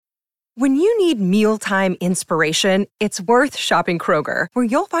When you need mealtime inspiration, it's worth shopping Kroger, where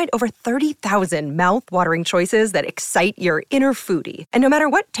you'll find over 30,000 mouth-watering choices that excite your inner foodie. And no matter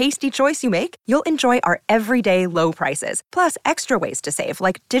what tasty choice you make, you'll enjoy our everyday low prices, plus extra ways to save,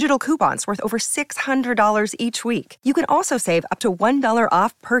 like digital coupons worth over $600 each week. You can also save up to $1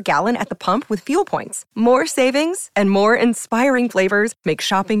 off per gallon at the pump with fuel points. More savings and more inspiring flavors make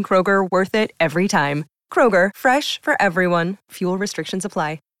shopping Kroger worth it every time. Kroger, fresh for everyone. Fuel restrictions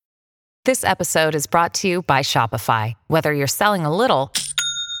apply. This episode is brought to you by Shopify. Whether you're selling a little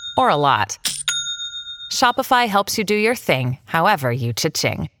or a lot, Shopify helps you do your thing, however you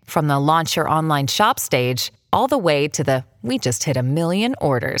cha-ching. From the launch your online shop stage, all the way to the we just hit 1 million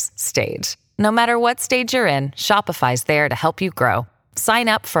orders stage. No matter what stage you're in, Shopify's there to help you grow. Sign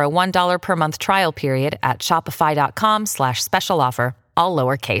up for a $1 per month trial period at shopify.com/special offer, all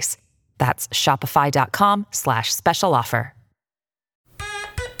lowercase. That's shopify.com/special offer.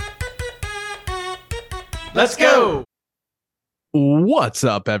 Let's go! What's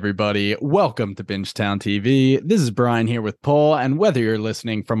up, everybody? Welcome to Bingetown TV. This is Brian here with Paul, and whether you're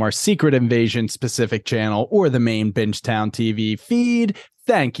listening from our Secret Invasion specific channel or the main Bingetown TV feed,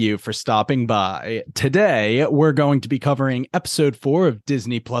 thank you for stopping by. Today, we're going to be covering episode 4 of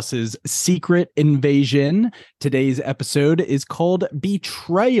Disney Plus's Secret Invasion. Today's episode is called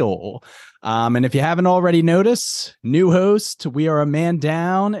Betrayal. And if you haven't already noticed, new host, we are a man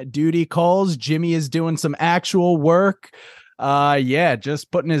down, duty calls. Jimmy is doing some actual work.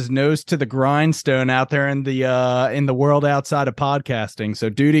 Just putting his nose to the grindstone out there in the world outside of podcasting. So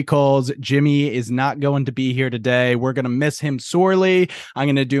duty calls. Jimmy is not going to be here today. We're going to miss him sorely. I'm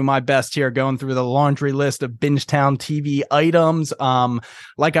going to do my best here going through the laundry list of Bingetown TV items.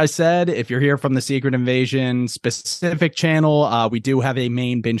 Like I said, if you're here from the Secret Invasion specific channel, we do have a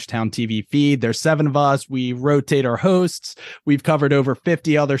main Bingetown TV feed. There's 7 of us. We rotate our hosts. We've covered over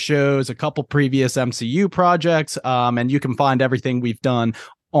 50 other shows, a couple previous MCU projects, and you can find everything we've done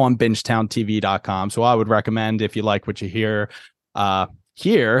on bingetowntv.com. So I would recommend, if you like what you hear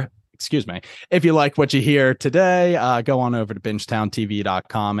if you like what you hear today, go on over to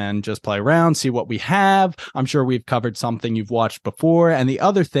bingetowntv.com and just play around, see what we have. I'm sure we've covered something you've watched before. And the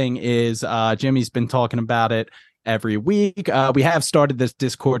other thing is, Jimmy's been talking about it every week. We have started this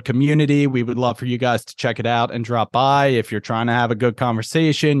Discord community. We would love for you guys to check it out and drop by. If you're trying to have a good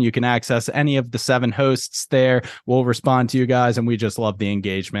conversation, you can access any of the 7 hosts there. We'll respond to you guys, and we just love the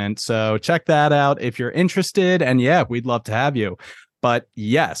engagement. So check that out if you're interested. And yeah, we'd love to have you. But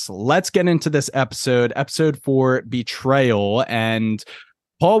yes, let's get into this episode 4, Betrayal. And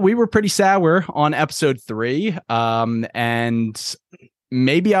Paul, we were pretty sour on episode 3. And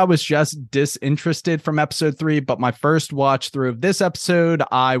maybe I was just disinterested from episode 3, but my first watch through of this episode,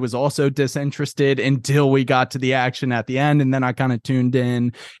 I was also disinterested until we got to the action at the end, and then I kind of tuned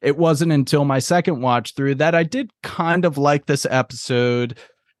in. It wasn't until my second watch through that I did kind of like this episode.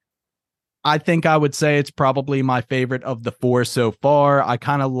 I think I would say it's probably my favorite of the 4 so far. I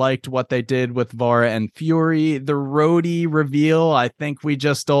kind of liked what they did with Vara and Fury. The Rhodey reveal, I think we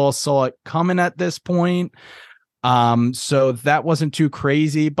just all saw it coming at this point. So that wasn't too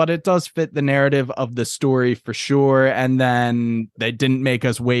crazy, but it does fit the narrative of the story for sure. And then they didn't make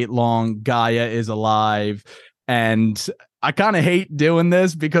us wait long. Gaia is alive. And I kind of hate doing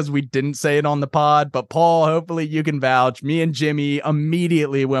this because we didn't say it on the pod, but Paul, hopefully you can vouch. Me and Jimmy,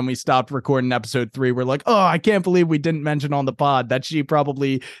 immediately when we stopped recording episode 3, we're like, oh, I can't believe we didn't mention on the pod that she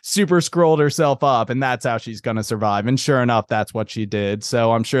probably super scrolled herself up, and that's how she's going to survive. And sure enough, that's what she did.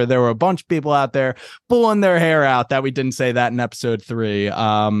 So I'm sure there were a bunch of people out there pulling their hair out that we didn't say that in episode 3.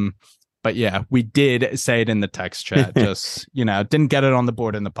 But yeah, we did say it in the text chat, just, didn't get it on the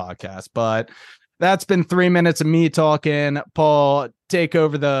board in the podcast, but that's been 3 minutes of me talking. Paul, take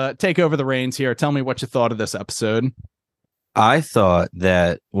over the reins here. Tell me what you thought of this episode. I thought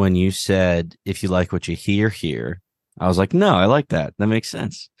that when you said, if you like what you hear here, I was like, no, I like that. That makes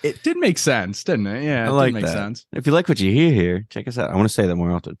sense. It did make sense, didn't it? Yeah, it did make sense. If you like what you hear here, check us out. I want to say that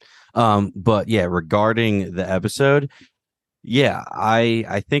more often. But yeah, regarding the episode, yeah,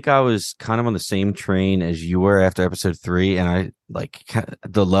 I think I was kind of on the same train as you were after episode 3, and I like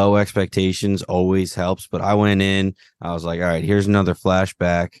the low expectations always helps. But I went in, I was like, all right, here's another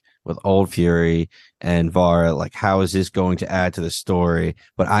flashback with old Fury and Vara. Like, how is this going to add to the story?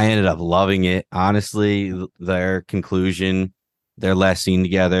 But I ended up loving it. Honestly, their conclusion, their last scene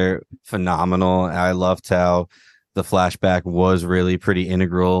together, phenomenal. I loved how the flashback was really pretty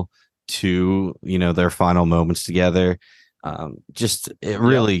integral to, their final moments together. It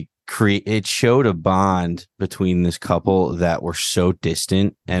really it showed a bond between this couple that were so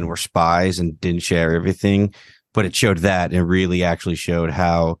distant and were spies and didn't share everything, but it showed that and really actually showed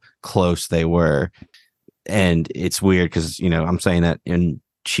how close they were. And it's weird because, you know, I'm saying that and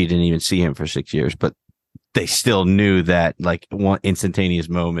she didn't even see him for 6 years, but they still knew that like one instantaneous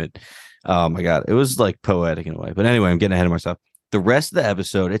moment. Oh my God. It was like poetic in a way. But anyway, I'm getting ahead of myself. The rest of the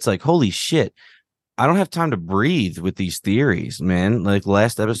episode, it's like, holy shit. I don't have time to breathe with these theories, man. Like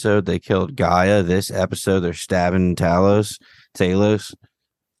last episode, they killed Gaia. This episode, they're stabbing Talos.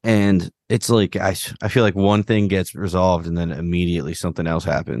 And it's like I feel like one thing gets resolved and then immediately something else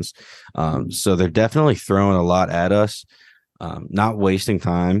happens. So they're definitely throwing a lot at us, not wasting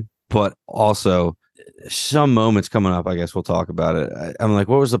time, but also some moments coming up. I guess we'll talk about it. I'm like,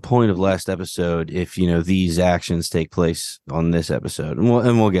 what was the point of last episode if, you know, these actions take place on this episode? And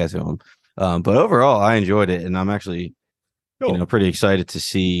we'll get to them. But overall, I enjoyed it, and I'm actually, you know, pretty excited to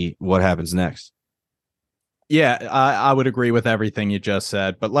see what happens next. Yeah, I would agree with everything you just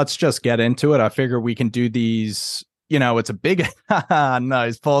said, but let's just get into it. I figure we can do these, you know, it's a big,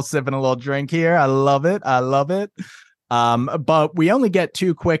 nice, Paul sipping a little drink here. I love it. But we only get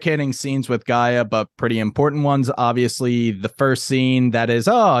 2 quick hitting scenes with Gaia, but pretty important ones. Obviously, the first scene that is,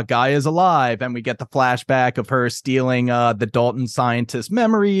 Gaia's alive. And we get the flashback of her stealing the Dalton scientist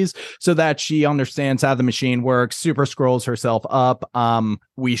memories so that she understands how the machine works, super scrolls herself up.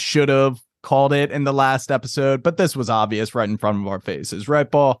 We should have called it in the last episode, but this was obvious right in front of our faces,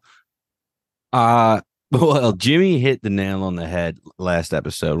 right, Paul? Well, Jimmy hit the nail on the head last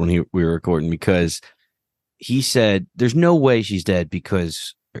episode when we were recording, because he said there's no way she's dead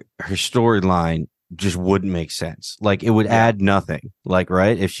because her storyline just wouldn't make sense. Like it would add nothing, like,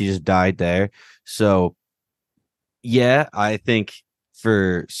 right, if she just died there. So yeah, I think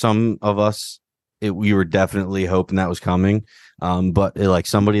for some of us we were definitely hoping that was coming. But like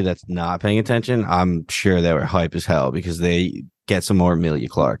somebody that's not paying attention, I'm sure they were hype as hell because they get some more Emilia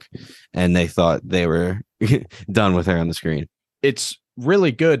Clarke and they thought they were done with her on the screen. It's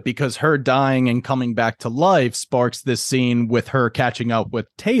really good because her dying and coming back to life sparks this scene with her catching up with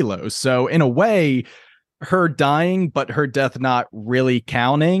Talos. So in a way, her dying, but her death not really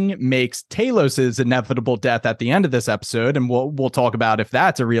counting, makes Talos's inevitable death at the end of this episode, and we'll talk about if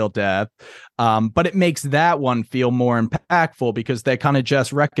that's a real death. But it makes that one feel more impactful because they kind of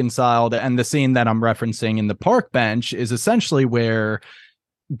just reconciled. And the scene that I'm referencing in the park bench is essentially where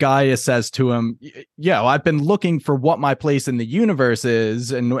Gaia says to him, I've been looking for what my place in the universe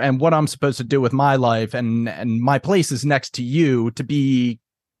is and what I'm supposed to do with my life. And my place is next to you to be,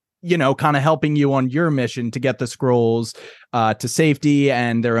 you know, kind of helping you on your mission to get the scrolls to safety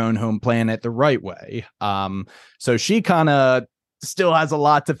and their own home planet the right way. So she kind of still has a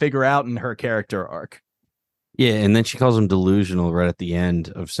lot to figure out in her character arc. Yeah, and then she calls him delusional right at the end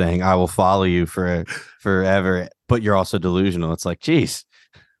of saying, I will follow you for forever, but you're also delusional. It's like, geez.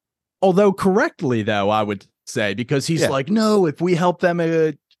 Although correctly, though, I would say, because he's like, no, if we help them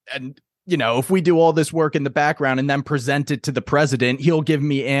and you know, if we do all this work in the background and then present it to the president, he'll give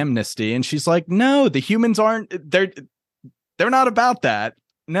me amnesty. And she's like, no, the humans they're not about that.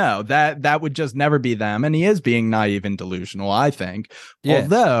 No, that would just never be them. And he is being naive and delusional, I think. Yeah.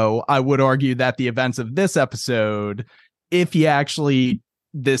 Although I would argue that the events of this episode, if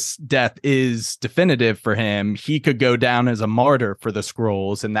this death is definitive for him, he could go down as a martyr for the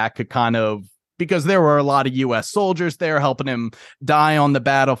Skrulls. And that could kind of, because there were a lot of U.S. soldiers there helping him die on the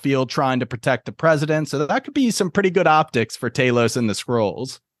battlefield, trying to protect the president. So that could be some pretty good optics for Talos and the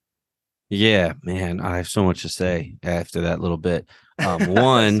Skrulls. Yeah, man, I have so much to say after that little bit.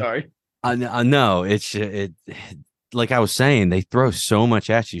 One, sorry, I know it's like I was saying, they throw so much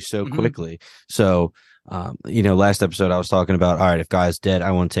at you so quickly. So, you know, last episode I was talking about, all right, if Guy's dead,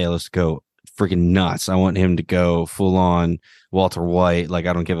 I want Talos to go freaking nuts. I want him to go full on Walter White, like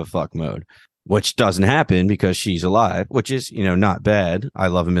I don't give a fuck mode. Which doesn't happen because she's alive, which is, you know, not bad. I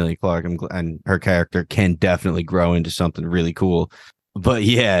love Emilia Clarke, and her character can definitely grow into something really cool. But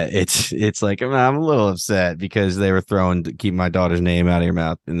yeah, it's like I'm a little upset because they were throwing to keep my daughter's name out of your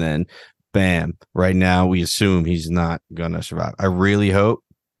mouth, and then bam, right now we assume he's not gonna survive. I really hope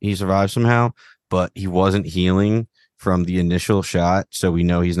he survives somehow, but he wasn't healing from the initial shot, so we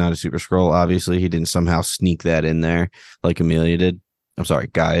know he's not a Super Skrull. Obviously, he didn't somehow sneak that in there like Emilia did. I'm sorry,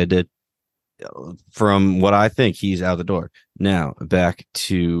 Gaia did. From what I think, he's out the door. Now, back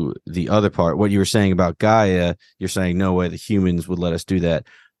to the other part. What you were saying about Gaia, you're saying, no way the humans would let us do that.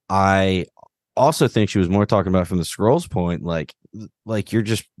 I also think she was more talking about from the Skrulls' point, like you're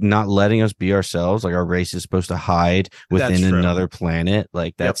just not letting us be ourselves. Like our race is supposed to hide within another planet.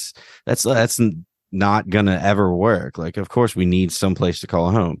 Like that's not gonna ever work. Like, of course, we need some place to call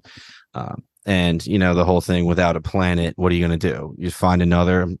home. And, you know, the whole thing without a planet, what are you going to do? You find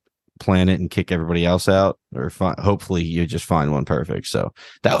another planet and kick everybody else out, or hopefully you just find one perfect. So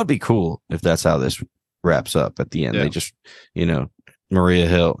that would be cool if that's how this wraps up at the end. They just, Maria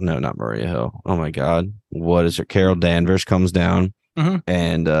Hill, no, not Maria Hill. Oh my God, what is it? Carol Danvers comes down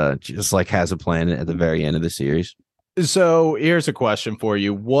and just like has a planet at the very end of the series. So here's a question for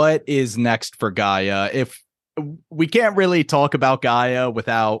you: what is next for Gaia? If we can't really talk about Gaia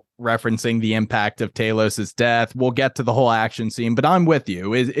without referencing the impact of Talos's death. We'll get to the whole action scene, but I'm with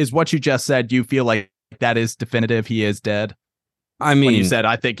you. Is what you just said, do you feel like that is definitive? He is dead? I mean, when you said,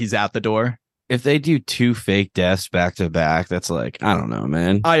 I think he's out the door. If they do 2 fake deaths back to back, that's like, I don't know,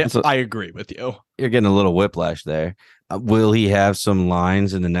 man. I agree with you. You're getting a little whiplash there. Will he have some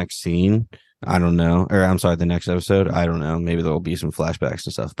lines in the next scene? I don't know. Or I'm sorry, the next episode. I don't know. Maybe there'll be some flashbacks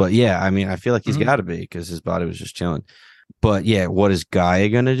and stuff. But yeah, I mean, I feel like he's got to be, because his body was just chilling. But yeah, what is Gaia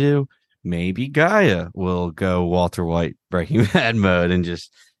going to do? Maybe Gaia will go Walter White Breaking Bad mode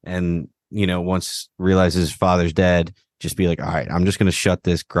and once realizes his father's dead, just be like, all right, I'm just going to shut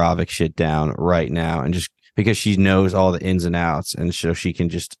this Gravik shit down right now. And just because she knows all the ins and outs. And so she can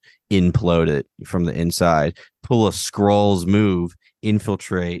just implode it from the inside, pull a Skrulls move,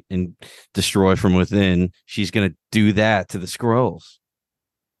 infiltrate and destroy from within. She's going to do that to the Skrulls.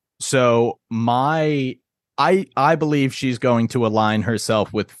 So I believe she's going to align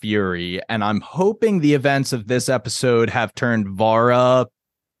herself with Fury, and I'm hoping the events of this episode have turned Vara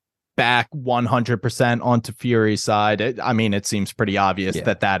back 100% onto Fury's side. It seems pretty obvious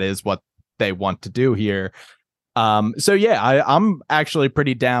that is what they want to do here. So yeah, I'm actually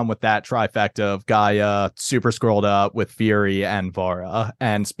pretty down with that trifecta of Gaia super scrolled up with Fury and Vara.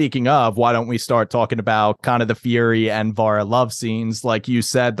 And speaking of, why don't we start talking about kind of the Fury and Vara love scenes? Like you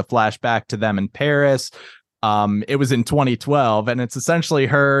said, the flashback to them in Paris. It was in 2012, and it's essentially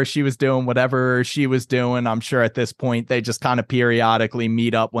her. She was doing whatever she was doing. I'm sure at this point they just kind of periodically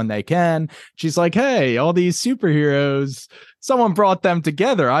meet up when they can. She's like, hey, all these superheroes, someone brought them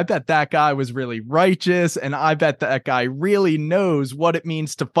together. I bet that guy was really righteous, and I bet that guy really knows what it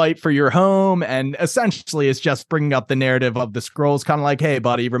means to fight for your home. And essentially it's just bringing up the narrative of the Skrulls, kind of like, hey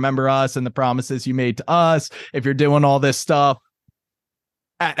buddy, remember us and the promises you made to us? If you're doing all this stuff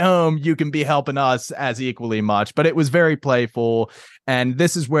at home, you can be helping us as equally much. But it was very playful. And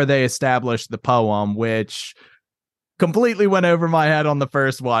this is where they established the poem, which completely went over my head on the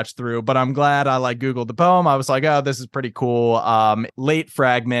first watch through. But I'm glad I Googled the poem. I was like, oh, this is pretty cool. Late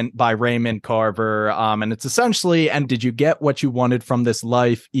Fragment by Raymond Carver. And it's essentially, and did you get what you wanted from this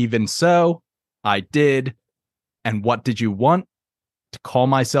life? Even so, I did. And what did you want? To call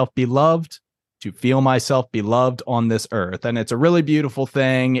myself beloved? To feel myself beloved on this earth. And it's a really beautiful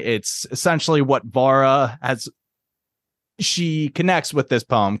thing. It's essentially what Vara has. She connects with this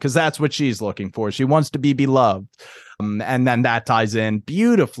poem because that's what she's looking for. She wants to be beloved. And then that ties in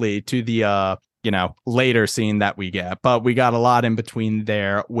beautifully to the, later scene that we get. But we got a lot in between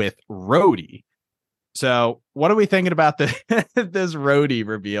there with Rhodey. So what are we thinking about this Rhodey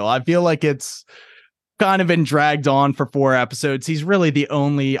reveal? I feel like it's kind of been dragged on for 4 episodes. He's really the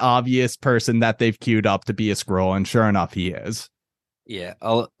only obvious person that they've queued up to be a Skrull, and sure enough, he is. Yeah,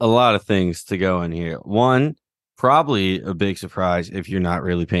 a lot of things to go in here. One, probably a big surprise if you're not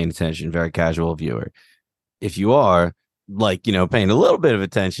really paying attention, very casual viewer. If you are, paying a little bit of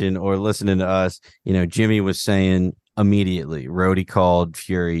attention or listening to us, Jimmy was saying immediately, Rhodey called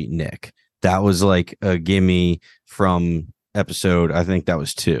Fury Nick. That was like a gimme from episode, I think that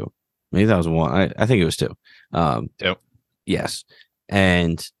was 2. Maybe that was 1. I think it was 2. 2. Yes.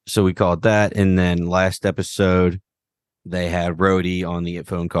 And so we called that. And then last episode, they had Rhodey on the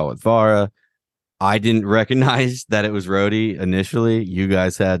phone call with Vara. I didn't recognize that it was Rhodey initially. You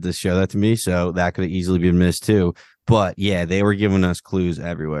guys had to show that to me. So that could have easily been missed too. But yeah, they were giving us clues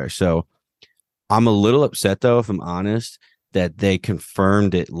everywhere. So I'm a little upset, though, if I'm honest, that they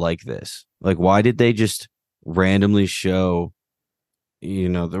confirmed it like this. Like, why did they just randomly show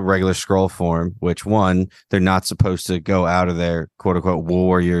the regular Skrull form, which one, they're not supposed to go out of their quote unquote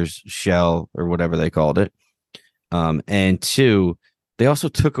warrior's shell or whatever they called it. And 2, they also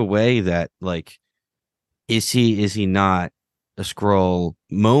took away that, is he not a Skrull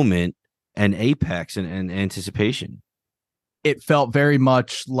moment and apex and anticipation. It felt very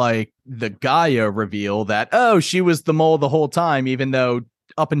much like the Gaia reveal that, oh, she was the mole the whole time, even though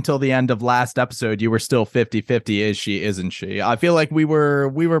up until the end of last episode, you were still 50-50. Is she, isn't she? I feel like we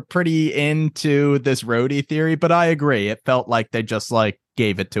were pretty into this Rhodey theory, but I agree. It felt like they just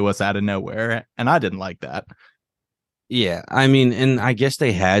gave it to us out of nowhere. And I didn't like that. Yeah. I mean, and I guess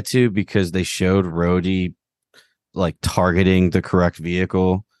they had to because they showed Rhodey targeting the correct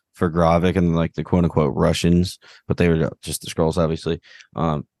vehicle for Gravik and like the quote unquote Russians, but they were just the Skrulls, obviously.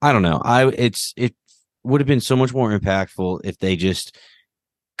 I don't know. It would have been so much more impactful if they just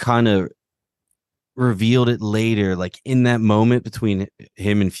kind of revealed it later, like in that moment between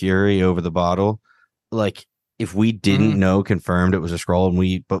him and Fury over the bottle. Like if we didn't know confirmed it was a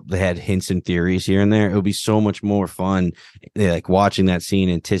Skrull but they had hints and theories here and there, it would be so much more fun, like watching that scene,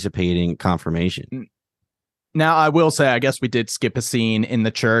 anticipating confirmation. Now, I will say, I guess we did skip a scene in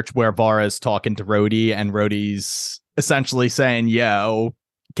the church where Vara's talking to Rhodey, and Rhodey's essentially saying, yo,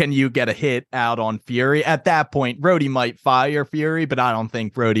 can you get a hit out on Fury? At that point, Rhodey might fire Fury, but I don't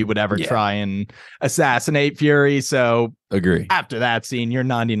think Rhodey would ever try and assassinate Fury. So agree. After that scene, you're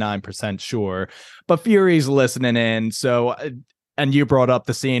 99% sure. But Fury's listening in. So, and you brought up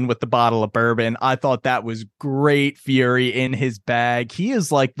the scene with the bottle of bourbon. I thought that was great. Fury in his bag. He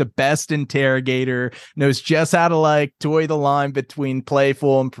is like the best interrogator, knows just how to like toy the line between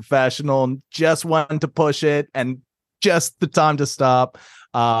playful and professional, and just when to push it and just the time to stop.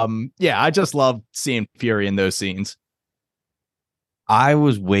 I just love seeing Fury in those scenes. I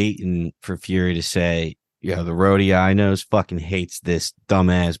was waiting for Fury to say, the Rhodey I knows fucking hates this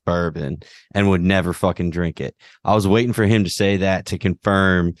dumbass bourbon and would never fucking drink it. I was waiting for him to say that to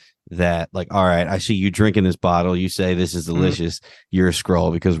confirm that, like, all right, I see you drinking this bottle. You say this is delicious. You're a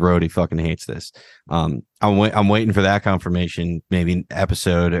Skrull because Rhodey fucking hates this. I'm waiting for that confirmation. Maybe an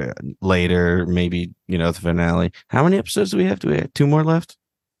episode later, maybe, the finale. How many episodes do we have? Do we have 2 more left?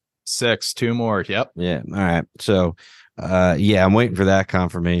 6, 2 more. Yep. Yeah. All right. So, I'm waiting for that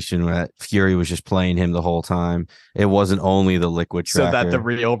confirmation that Fury was just playing him the whole time. It wasn't only the liquid tracker. So that the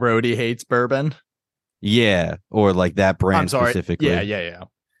real Rhodey hates bourbon? Yeah. Or like that brand specifically. Yeah.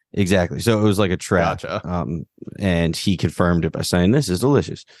 Exactly. So it was like a trap. Gotcha. And he confirmed it by saying this is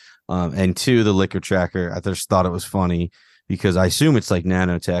delicious. And 2, the liquid tracker, I just thought it was funny because I assume it's like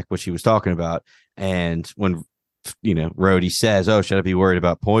nanotech, which he was talking about. And when Rhodey says, oh, should I be worried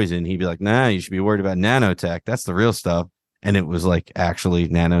about poison? He'd be like, nah, you should be worried about nanotech. That's the real stuff. And it was like actually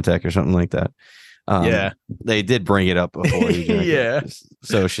nanotech or something like that. They did bring it up before.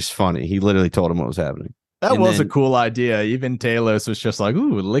 So it's just funny. He literally told him what was happening. That was a cool idea. Even Talos was just like,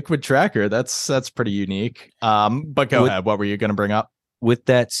 ooh, liquid tracker. That's pretty unique. But go ahead. What were you going to bring up? With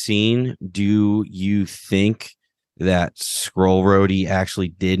that scene, do you think that Skrull Rhodey actually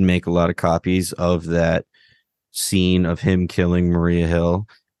did make a lot of copies of that scene of him killing Maria Hill,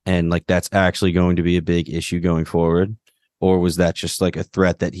 and like that's actually going to be a big issue going forward? Or was that just like a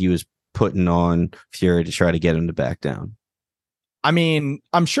threat that he was putting on Fury to try to get him to back down? I mean,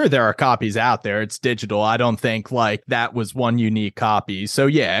 I'm sure there are copies out there. It's digital. I don't think like that was one unique copy. So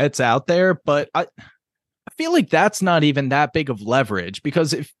yeah, it's out there, but I feel like that's not even that big of leverage,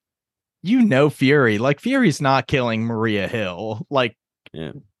 because if Fury, like Fury's not killing Maria Hill. Like,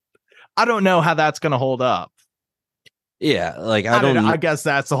 I don't know how that's going to hold up. Yeah, like I guess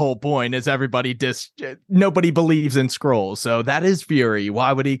that's the whole point. Is nobody believes in Skrulls, so that is Fury.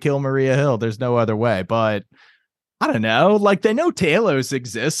 Why would he kill Maria Hill? There's no other way. But I don't know. Like they know Talos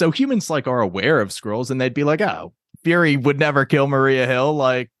exists, so humans like are aware of Skrulls, and they'd be like, "Oh, Fury would never kill Maria Hill."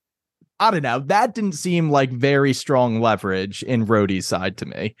 Like I don't know. That didn't seem like very strong leverage in Rhodey's side to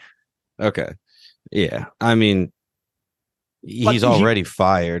me. Okay, yeah. I mean, he's already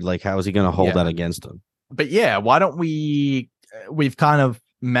fired. Like, how is he going to hold that against him? But yeah, why don't we've kind of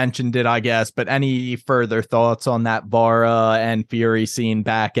mentioned it, I guess, but any further thoughts on that Vara and Fury scene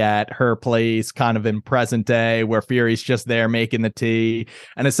back at her place, kind of in present day, where Fury's just there making the tea,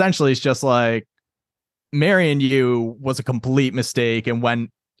 and essentially it's just like, marrying you was a complete mistake and went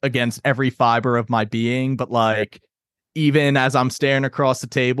against every fiber of my being, but like, even as I'm staring across the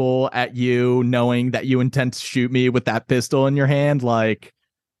table at you, knowing that you intend to shoot me with that pistol in your hand, like,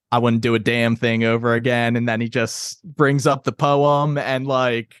 I wouldn't do a damn thing over again. And then he just brings up the poem, and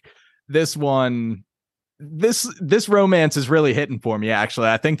like this romance is really hitting for me. Actually,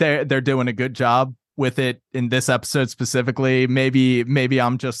 I think they're doing a good job with it in this episode specifically. Maybe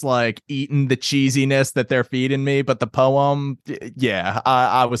I'm just like eating the cheesiness that they're feeding me, but the poem,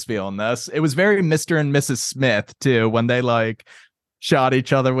 I was feeling this. It was very Mr. and Mrs. Smith too, when they like shot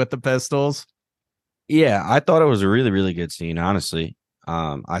each other with the pistols. Yeah, I thought it was a really, really good scene, honestly.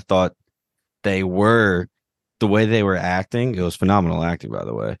 I thought the way they were acting, it was phenomenal acting, by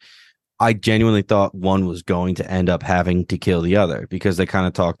the way. I genuinely thought one was going to end up having to kill the other, because they kind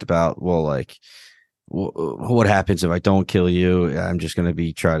of talked about, well, like, what happens if I don't kill you? I'm just going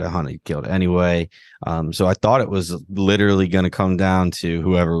to try to hunt you killed anyway. So I thought it was literally going to come down to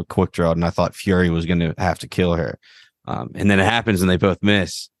whoever quick drawed, and I thought Fury was going to have to kill her. And then it happens and they both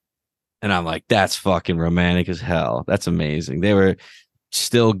miss. And I'm like, that's fucking romantic as hell. That's amazing.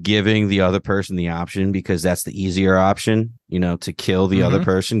 still giving the other person the option because that's the easier option, to kill the other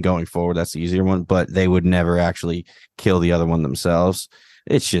person going forward. That's the easier one, but they would never actually kill the other one themselves.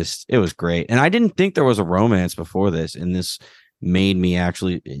 It was great. And I didn't think there was a romance before this, and this made me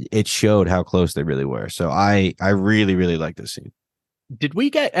it showed how close they really were. So I really, really like this scene. Did we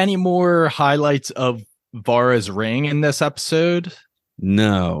get any more highlights of Vara's ring in this episode?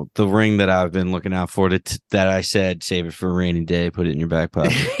 No, the ring that I've been looking out for that I said save it for a rainy day, put it in your back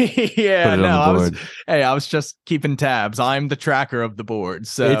pocket. Yeah, no, I was just keeping tabs. I'm the tracker of the board,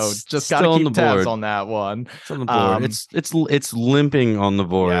 so just gotta keep tabs on that one. It's on the board. It's limping on the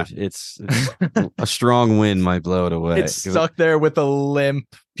board. Yeah. It's a strong wind might blow it away. It's stuck there with a limp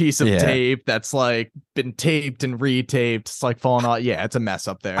piece of tape that's like been taped and retaped. It's like falling out. Yeah, it's a mess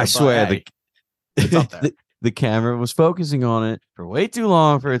up there. I swear, it's up there. The camera was focusing on it for way too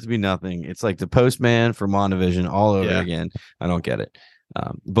long for it to be nothing. It's like the Postman for Monovision all over again. I don't get it.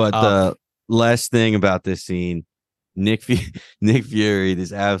 But the last thing about this scene, Nick Fury,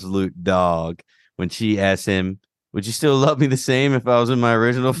 this absolute dog, when she asks him, would you still love me the same if I was in my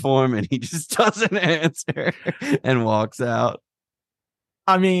original form? And he just doesn't answer and walks out.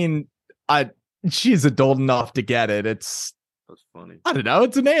 I mean, she's adult enough to get it. That's funny. I don't know.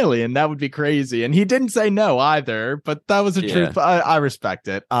 It's an alien. That would be crazy. And he didn't say no either, but that was a truth. I respect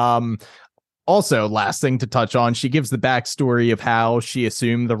it. Also, last thing to touch on, she gives the backstory of how she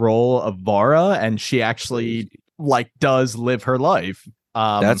assumed the role of Vara, and she actually does live her life.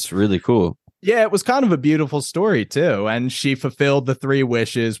 That's really cool. Yeah, it was kind of a beautiful story too. And she fulfilled the 3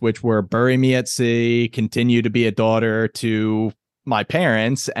 wishes, which were bury me at sea, continue to be a daughter to my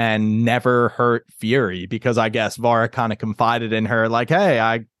parents, and never hurt Fury, because I guess Vara kind of confided in her like, hey,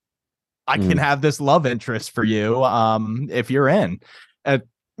 I can have this love interest for you if you're in.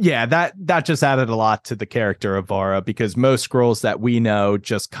 That just added a lot to the character of Vara, because most Skrulls that we know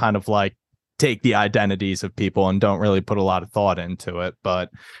just kind of like take the identities of people and don't really put a lot of thought into it.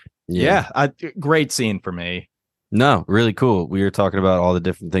 But great scene for me. No, really cool. We were talking about all the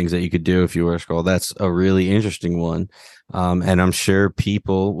different things that you could do if you were a Skrull. That's a really interesting one. And I'm sure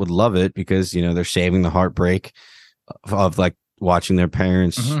people would love it because, they're saving the heartbreak of like watching their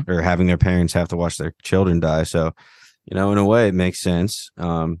parents or having their parents have to watch their children die. So, in a way, it makes sense.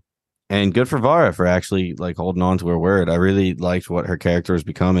 And good for Vara for actually like holding on to her word. I really liked what her character was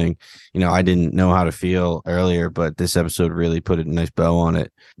becoming. I didn't know how to feel earlier, but this episode really put a nice bow on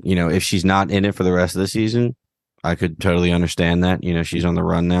it. If she's not in it for the rest of the season, I could totally understand that. She's on the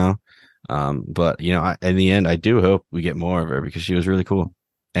run now. But, in the end, I do hope we get more of her because she was really cool.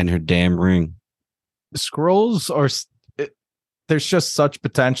 And her damn ring. Skrulls there's just such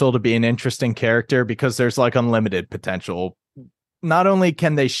potential to be an interesting character because there's like unlimited potential. Not only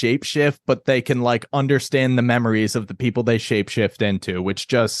can they shapeshift, but they can like understand the memories of the people they shapeshift into, which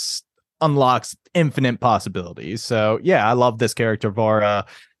just unlocks infinite possibilities. So, yeah, I love this character, Vara.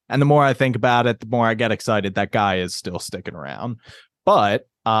 And the more I think about it, the more I get excited that guy is still sticking around. But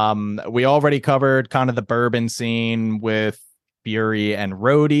we already covered kind of the bourbon scene with Fury and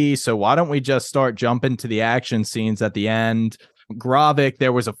Rhodey. So why don't we just start jumping to the action scenes at the end? Gravik,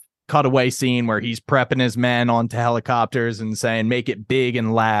 there was a cutaway scene where he's prepping his men onto helicopters and saying, make it big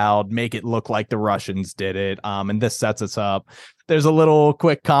and loud, make it look like the Russians did it. And this sets us up. There's a little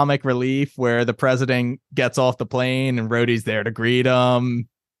quick comic relief where the president gets off the plane and Rhodey's there to greet him.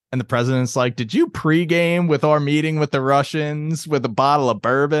 And the president's like, did you pregame with our meeting with the Russians with a bottle of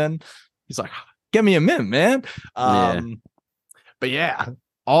bourbon? He's like, give me a minute, man. But yeah,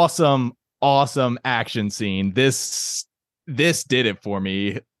 awesome action scene. This did it for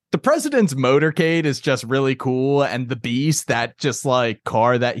me. The president's motorcade is just really cool. And the Beast, that just like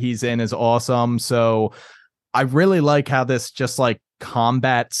car that he's in, is awesome. So I really like how this just like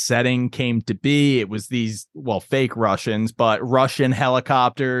combat setting came to be. It was these, fake Russians, but Russian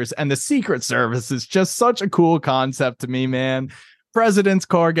helicopters, and the Secret Service is just such a cool concept to me, man. President's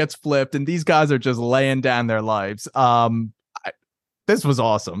car gets flipped and these guys are just laying down their lives. This was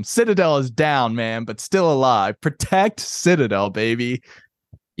awesome. Citadel is down, man, but still alive. Protect Citadel, baby.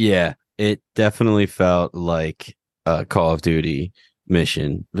 Yeah, it definitely felt like a Call of Duty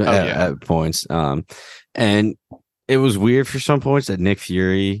mission at points. And it was weird for some points that Nick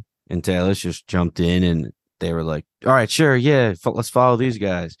Fury and Talos just jumped in and they were like, all right, sure, yeah, let's follow these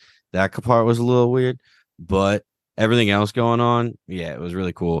guys. That part was a little weird, but everything else going on, yeah, it was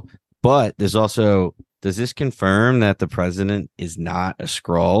really cool. But there's also, does this confirm that the president is not a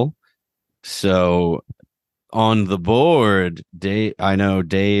Skrull? So on the board, I know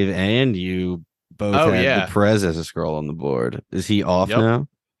Dave and you both had the Prez as a Skrull on the board. Is he off now?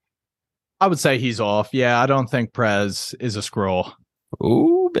 I would say he's off. Yeah, I don't think Prez is a Skrull.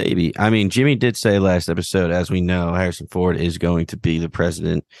 Oh, baby. I mean, Jimmy did say last episode, as we know, Harrison Ford is going to be the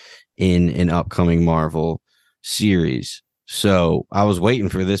president in an upcoming Marvel series. So I was waiting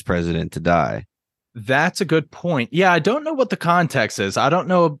for this president to die. That's a good point. Yeah, I don't know what the context is. I don't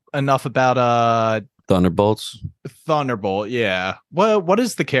know enough about Thunderbolts. Thunderbolt. Yeah. What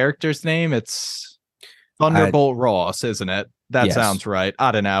is the character's name? It's Thunderbolt Ross, isn't it? That Yes. sounds right.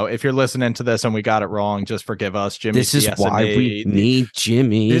 I don't know. If you're listening to this and we got it wrong, just forgive us, Jimmy. This is why we need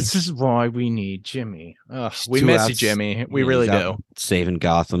Jimmy. This is why we need Jimmy. Ugh, He's we too miss outs- you, Jimmy. We Yeah, really he's out do. saving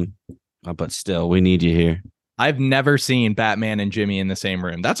Gotham. But still, we need you here. I've never seen Batman and Jimmy in the same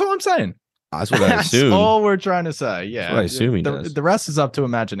room. That's all I'm saying. That's what I That's assume. all we're trying to say. Yeah. what I assume he the, does. the rest is up to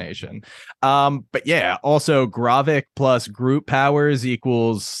imagination. But yeah, also Gravik plus group powers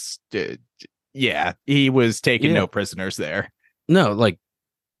equals yeah, he was taking no prisoners there. No, like,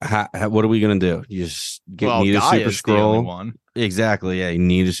 what are we gonna do? You just need a super Gaia's the only scroll. one. Exactly. Yeah, you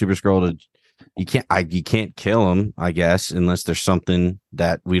need a super scroll to. You can't kill him, I guess, unless there's something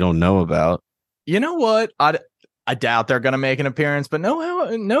that we don't know about. You know what? I doubt they're gonna make an appearance, but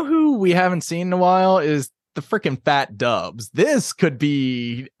know who we haven't seen in a while is the freaking Fat Dubs. This could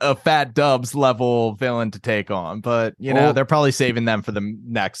be a Fat Dubs level villain to take on, but they're probably saving them for the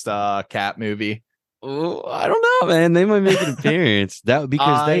next Cat movie. Oh, I don't know, man. They might make an appearance. That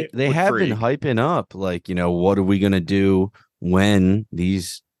because they would have freak. been hyping up, like, what are we gonna do when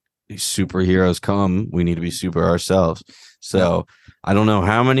these superheroes come? We need to be super ourselves. So I don't know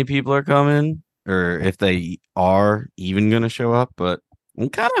how many people are coming or if they are even gonna show up, but I'm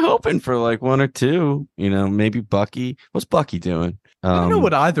kind of hoping for like one or two. Maybe Bucky. What's Bucky doing? I don't know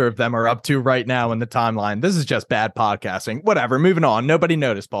what either of them are up to right now in the timeline. This is just bad podcasting. Whatever. Moving on. Nobody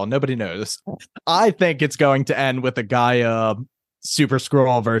noticed, Paul. Nobody noticed. I think it's going to end with a Gaia Super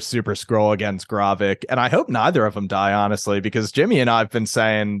Skrull versus Super Skrull against Gravik. And I hope neither of them die, honestly, because Jimmy and I have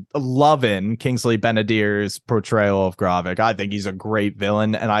been loving Kingsley Benadir's portrayal of Gravik. I think he's a great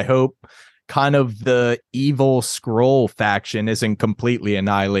villain. And I hope kind of the evil Skrull faction isn't completely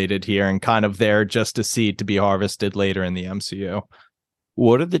annihilated here and kind of there just a seed to be harvested later in the MCU.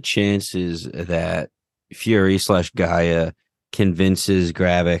 What are the chances that Fury/Gaia convinces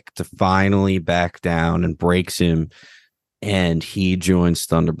Gravik to finally back down and breaks him, and he joins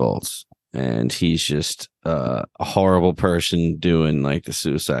Thunderbolts, and he's just a horrible person doing like the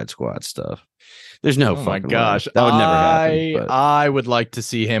Suicide Squad stuff? There's no fucking my gosh. way. That would never happen. But... I would like to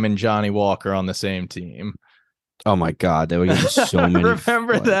see him and Johnny Walker on the same team. Oh my god, that would get so many.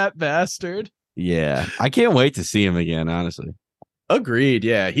 Remember that bastard? Yeah, I can't wait to see him again. Honestly, agreed.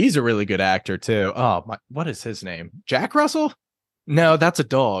 Yeah, he's a really good actor too. Oh my, what is his name? Jack Russell? No, that's a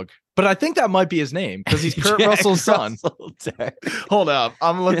dog. But I think that might be his name because he's Kurt Russell's son. Hold up,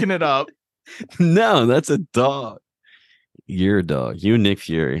 I'm looking it up. No, that's a dog. You're a dog. You and Nick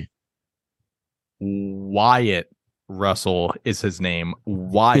Fury. Wyatt Russell is his name.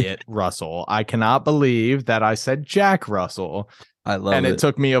 Wyatt Russell. I cannot believe that I said Jack Russell. I love it. And it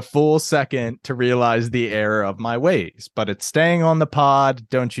took me a full second to realize the error of my ways, but it's staying on the pod.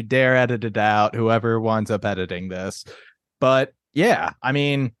 Don't you dare edit it out, whoever winds up editing this. But yeah, I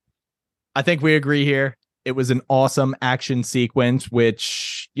mean, I think we agree here. It was an awesome action sequence,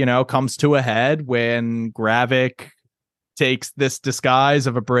 which, comes to a head when Gravik takes this disguise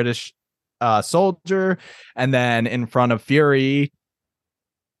of a British soldier, and then in front of Fury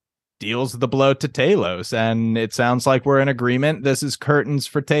deals the blow to Talos. And it sounds like we're in agreement. This is curtains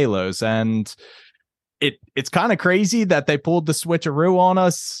for Talos. And it's kind of crazy that they pulled the switcheroo on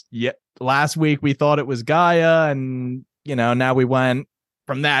us. Yeah, last week we thought it was Gaia, and now we went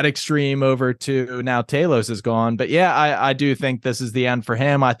from that extreme over to now Talos is gone. But yeah, I do think this is the end for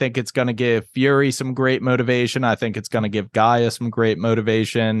him. I think it's going to give Fury some great motivation. I think it's going to give Gaia some great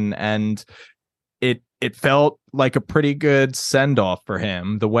motivation. And it felt like a pretty good send-off for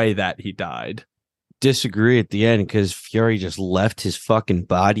him, the way that he died. Disagree at the end because Fury just left his fucking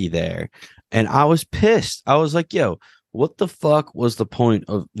body there. And I was pissed. I was like, yo, what the fuck was the point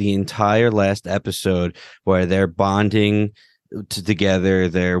of the entire last episode where they're bonding together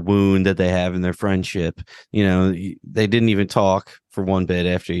their wound that they have in their friendship? They didn't even talk for one bit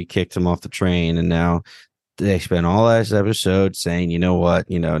after he kicked him off the train, and now they spent all last episode saying,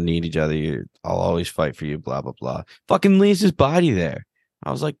 need each other, I'll always fight for you, blah blah blah. Fucking leaves his body there.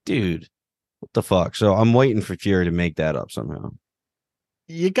 I was like, dude, what the fuck? So I'm waiting for Fury to make that up somehow.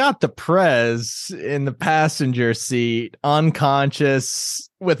 You got the Prez in the passenger seat, unconscious,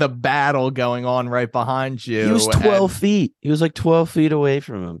 with a battle going on right behind you. He was 12 feet. He was like 12 feet away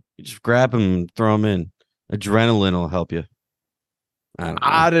from him. You just grab him and throw him in. Adrenaline will help you.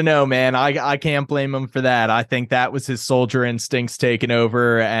 I don't know, man. I can't blame him for that. I think that was his soldier instincts taking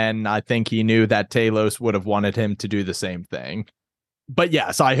over, and I think he knew that Talos would have wanted him to do the same thing. But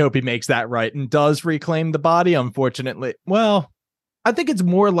yes, I hope he makes that right and does reclaim the body. Unfortunately, well, I think it's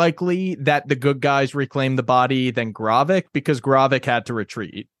more likely that the good guys reclaim the body than Gravik, because Gravik had to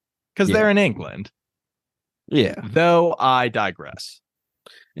retreat because they're in England. Yeah. Though I digress.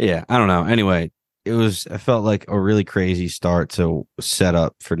 Yeah, I don't know. Anyway, I felt like a really crazy start to set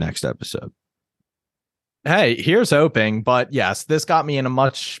up for next episode. Hey, here's hoping. But yes, this got me in a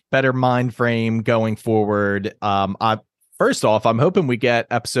much better mind frame going forward. First off, I'm hoping we get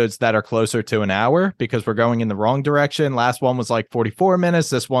episodes that are closer to an hour, because we're going in the wrong direction. Last one was like 44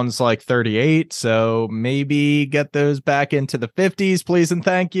 minutes. This one's like 38. So maybe get those back into the 50s, please and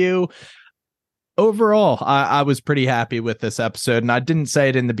thank you. Overall, I was pretty happy with this episode, and I didn't say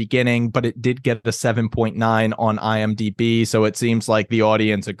it in the beginning, but it did get a 7.9 on IMDb. So it seems like the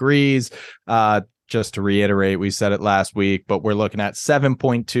audience agrees. Just to reiterate, we said it last week, but we're looking at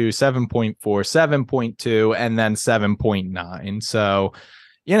 7.2, 7.4, 7.2, and then 7.9. So,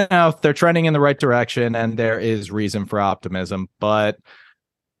 they're trending in the right direction, and there is reason for optimism. But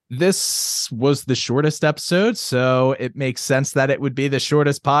this was the shortest episode, so it makes sense that it would be the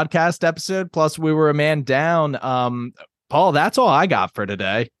shortest podcast episode. Plus, we were a man down. Paul, that's all I got for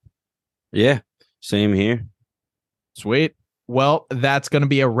today. Yeah, same here. Sweet. Well, that's going to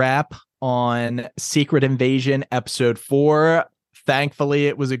be a wrap on Secret Invasion episode 4. Thankfully,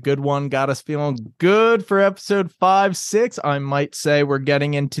 it was a good one. Got us feeling good for episode 5, 6. I might say we're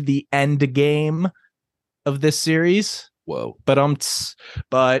getting into the end game of this series. Whoa.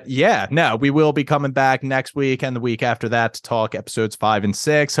 But yeah, no, we will be coming back next week and the week after that to talk episodes 5 and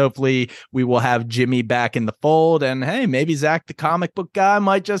 6. Hopefully we will have Jimmy back in the fold, and hey, maybe Zach, the comic book guy,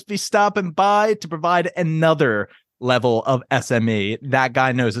 might just be stopping by to provide another level of SME. That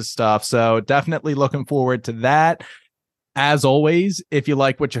guy knows his stuff. So definitely looking forward to that. As always, if you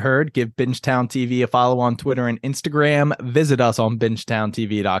like what you heard, give Bingetown TV a follow on Twitter and Instagram. Visit us on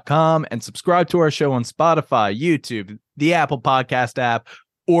bingetowntv.com and subscribe to our show on Spotify, YouTube, the Apple Podcast app,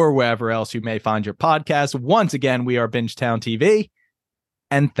 or wherever else you may find your podcast. Once again, we are Bingetown TV,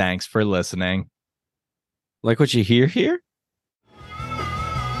 and thanks for listening. Like what you hear here?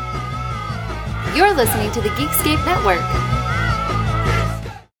 You're listening to the Geekscape Network.